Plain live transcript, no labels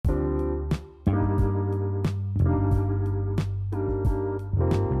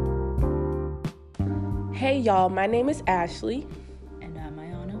Hey y'all, my name is Ashley. And I'm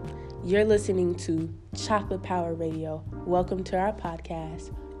Ayana. You're listening to Chocolate Power Radio. Welcome to our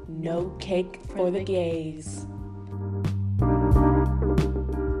podcast, No Cake for the Gays.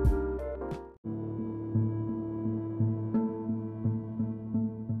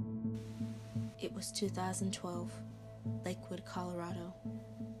 It was 2012, Lakewood, Colorado.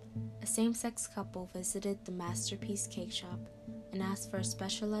 A same-sex couple visited the Masterpiece Cake Shop and asked for a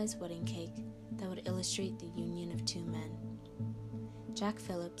specialized wedding cake that would illustrate the union of two men. Jack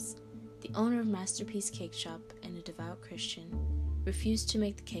Phillips, the owner of Masterpiece Cake Shop and a devout Christian, refused to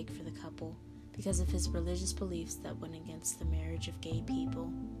make the cake for the couple because of his religious beliefs that went against the marriage of gay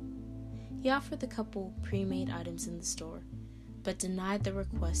people. He offered the couple pre-made items in the store, but denied the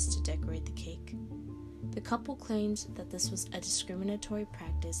request to decorate the cake. The couple claimed that this was a discriminatory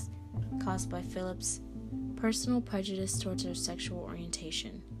practice caused by Phillips' personal prejudice towards their sexual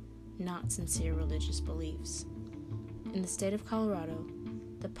orientation, not sincere religious beliefs. In the state of Colorado,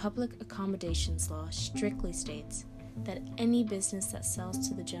 the Public Accommodations Law strictly states that any business that sells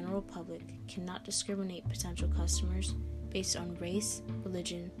to the general public cannot discriminate potential customers based on race,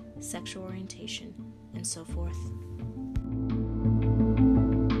 religion, sexual orientation, and so forth.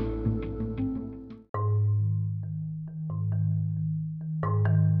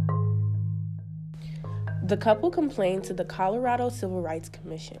 The couple complained to the Colorado Civil Rights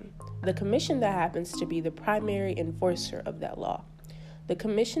Commission, the commission that happens to be the primary enforcer of that law. The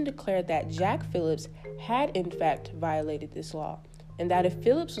commission declared that Jack Phillips had in fact violated this law, and that if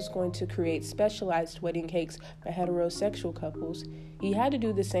Phillips was going to create specialized wedding cakes for heterosexual couples, he had to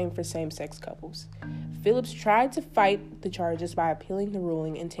do the same for same-sex couples. Phillips tried to fight the charges by appealing the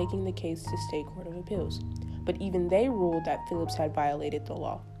ruling and taking the case to State Court of Appeals, but even they ruled that Phillips had violated the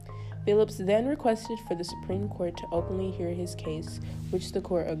law. Phillips then requested for the Supreme Court to openly hear his case, which the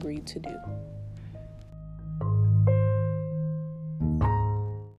court agreed to do.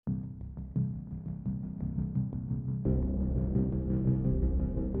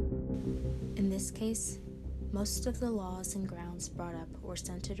 In this case, most of the laws and grounds brought up were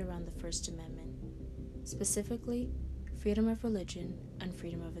centered around the First Amendment, specifically freedom of religion and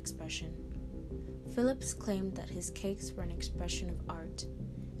freedom of expression. Phillips claimed that his cakes were an expression of art,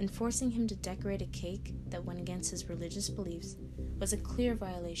 and forcing him to decorate a cake that went against his religious beliefs was a clear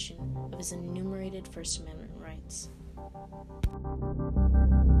violation of his enumerated First Amendment rights.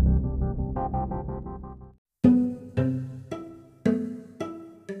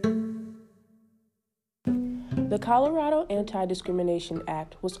 The Colorado Anti-Discrimination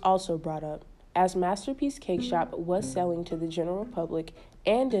Act was also brought up, as Masterpiece Cake Shop was selling to the general public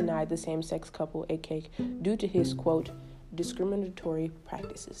and denied the same-sex couple a cake due to his, quote, discriminatory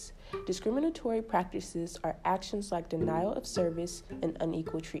practices. Discriminatory practices are actions like denial of service and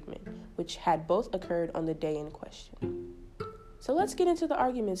unequal treatment, which had both occurred on the day in question. So let's get into the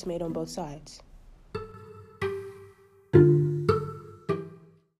arguments made on both sides.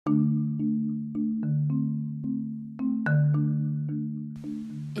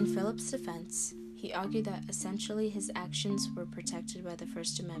 In Phillips' defense, he argued that essentially his actions were protected by the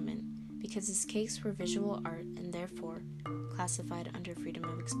First Amendment because his cakes were visual art and therefore classified under freedom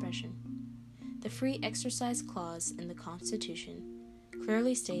of expression. The Free Exercise Clause in the Constitution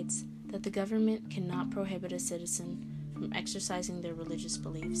clearly states that the government cannot prohibit a citizen from exercising their religious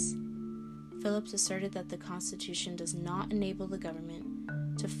beliefs. Phillips asserted that the Constitution does not enable the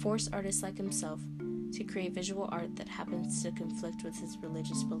government to force artists like himself to create visual art that happens to conflict with his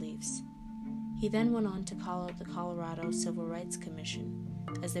religious beliefs. He then went on to call out the Colorado Civil Rights Commission,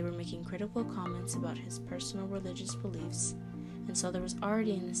 as they were making critical comments about his personal religious beliefs, and so there was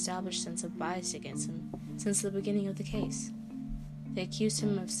already an established sense of bias against him since the beginning of the case. They accused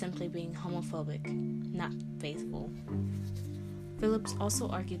him of simply being homophobic, not faithful. Phillips also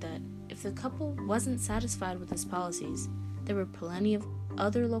argued that if the couple wasn't satisfied with his policies, there were plenty of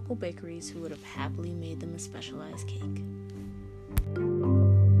other local bakeries who would have happily made them a specialized cake.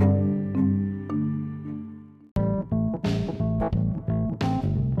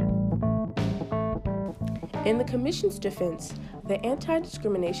 In the Commission's defense, the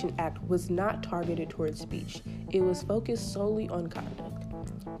Anti-Discrimination Act was not targeted towards speech. It was focused solely on conduct.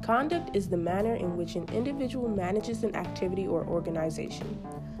 Conduct is the manner in which an individual manages an activity or organization.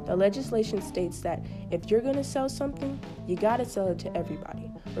 The legislation states that if you're going to sell something, you got to sell it to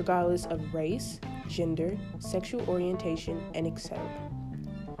everybody, regardless of race, gender, sexual orientation, and etc.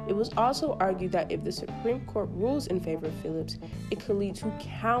 It was also argued that if the Supreme Court rules in favor of Phillips, it could lead to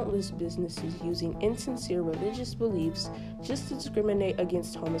countless businesses using insincere religious beliefs just to discriminate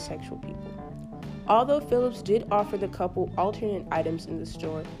against homosexual people. Although Phillips did offer the couple alternate items in the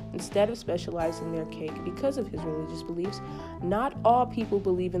store instead of specializing their cake because of his religious beliefs, not all people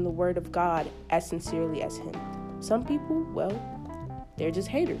believe in the word of God as sincerely as him. Some people, well, they're just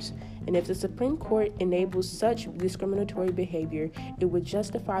haters. And if the Supreme Court enables such discriminatory behavior, it would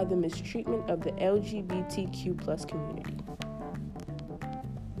justify the mistreatment of the LGBTQ+ community.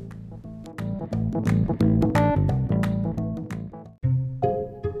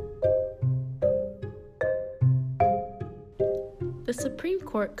 The Supreme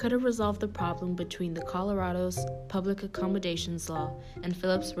Court could have resolved the problem between the Colorado's public accommodations law and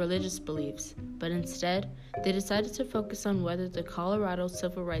Phillips' religious beliefs, but instead, they decided to focus on whether the Colorado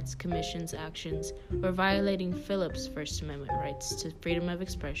Civil Rights Commission's actions were violating Phillips' First Amendment rights to freedom of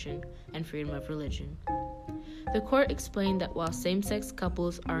expression and freedom of religion. The court explained that while same-sex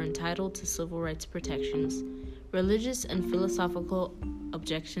couples are entitled to civil rights protections, religious and philosophical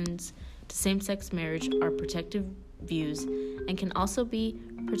objections to same-sex marriage are protected views and can also be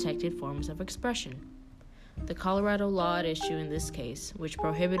protected forms of expression. The Colorado law at issue in this case, which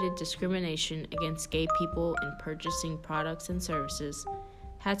prohibited discrimination against gay people in purchasing products and services,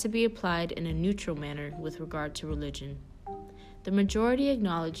 had to be applied in a neutral manner with regard to religion. The majority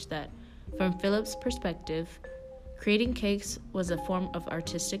acknowledged that, from Phillips' perspective, creating cakes was a form of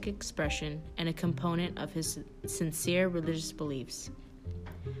artistic expression and a component of his sincere religious beliefs.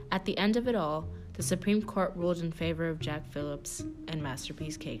 At the end of it all, the Supreme Court ruled in favor of Jack Phillips and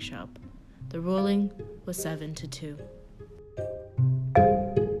Masterpiece Cake Shop. The ruling was 7-2.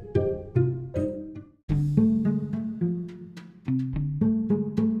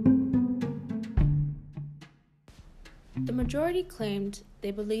 The majority claimed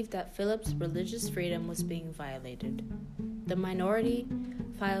they believed that Phillips' religious freedom was being violated. The minority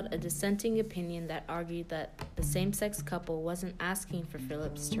filed a dissenting opinion that argued that the same-sex couple wasn't asking for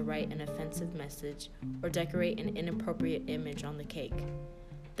Phillips to write an offensive message or decorate an inappropriate image on the cake.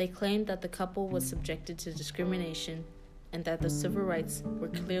 They claimed that the couple was subjected to discrimination and that the civil rights were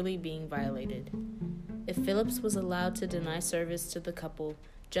clearly being violated. If Phillips was allowed to deny service to the couple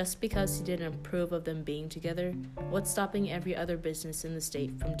just because he didn't approve of them being together, what's stopping every other business in the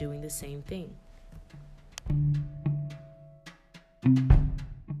state from doing the same thing?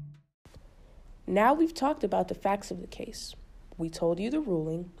 Now we've talked about the facts of the case. We told you the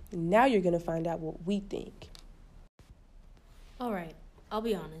ruling. Now you're going to find out what we think. Alright, I'll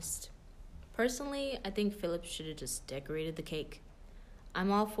be honest. Personally, I think Phillips should have just decorated the cake.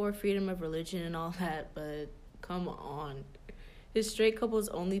 I'm all for freedom of religion and all that, but come on. His straight couples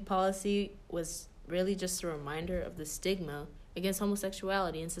only policy was really just a reminder of the stigma against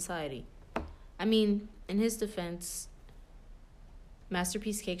homosexuality in society. I mean, in his defense,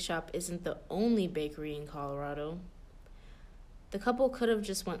 Masterpiece Cake Shop isn't the only bakery in Colorado. The couple could have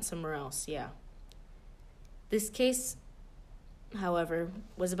just went somewhere else, yeah. This case, however,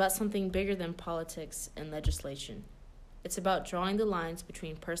 was about something bigger than politics and legislation. It's about drawing the lines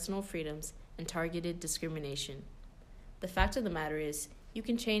between personal freedoms and targeted discrimination. The fact of the matter is, you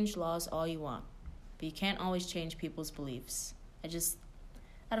can change laws all you want, but you can't always change people's beliefs. I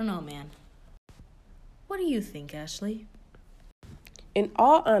don't know, man. What do you think, Ashley? In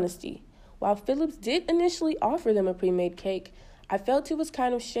all honesty, while Phillips did initially offer them a pre-made cake, I felt it was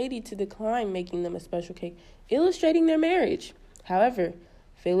kind of shady to decline making them a special cake, illustrating their marriage. However,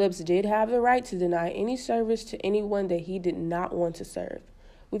 Phillips did have the right to deny any service to anyone that he did not want to serve.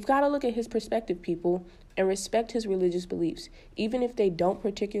 We've got to look at his perspective, people, and respect his religious beliefs, even if they don't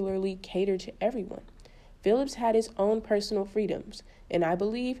particularly cater to everyone. Phillips had his own personal freedoms, and I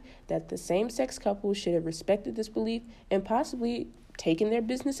believe that the same-sex couple should have respected this belief and possibly taken their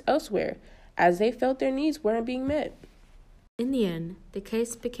business elsewhere, as they felt their needs weren't being met. In the end, the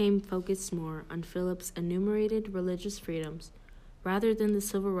case became focused more on Phillips' enumerated religious freedoms rather than the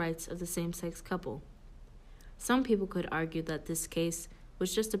civil rights of the same-sex couple. Some people could argue that this case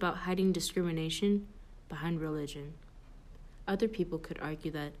was just about hiding discrimination behind religion. Other people could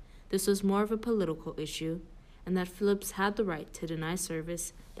argue that this was more of a political issue and that Phillips had the right to deny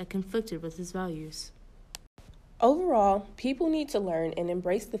service that conflicted with his values. Overall, people need to learn and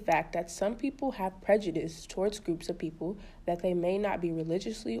embrace the fact that some people have prejudice towards groups of people that they may not be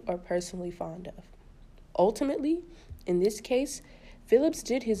religiously or personally fond of. Ultimately, in this case, Phillips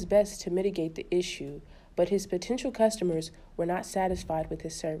did his best to mitigate the issue, but his potential customers were not satisfied with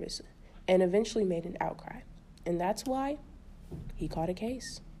his service and eventually made an outcry. And that's why he caught a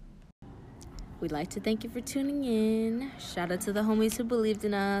case. We'd like to thank you for tuning in. Shout out to the homies who believed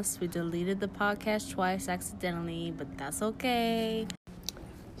in us. We deleted the podcast twice accidentally, but that's okay.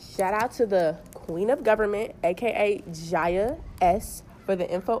 Shout out to the Queen of Government, aka Jaya S, for for the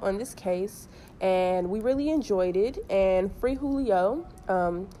info on this case, and we really enjoyed it. And free Julio.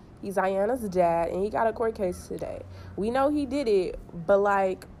 He's Ayana's dad, and he got a court case today. We know he did it, but,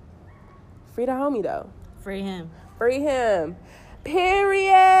 like, free the homie, though. Free him. Free him.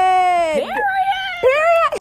 Period.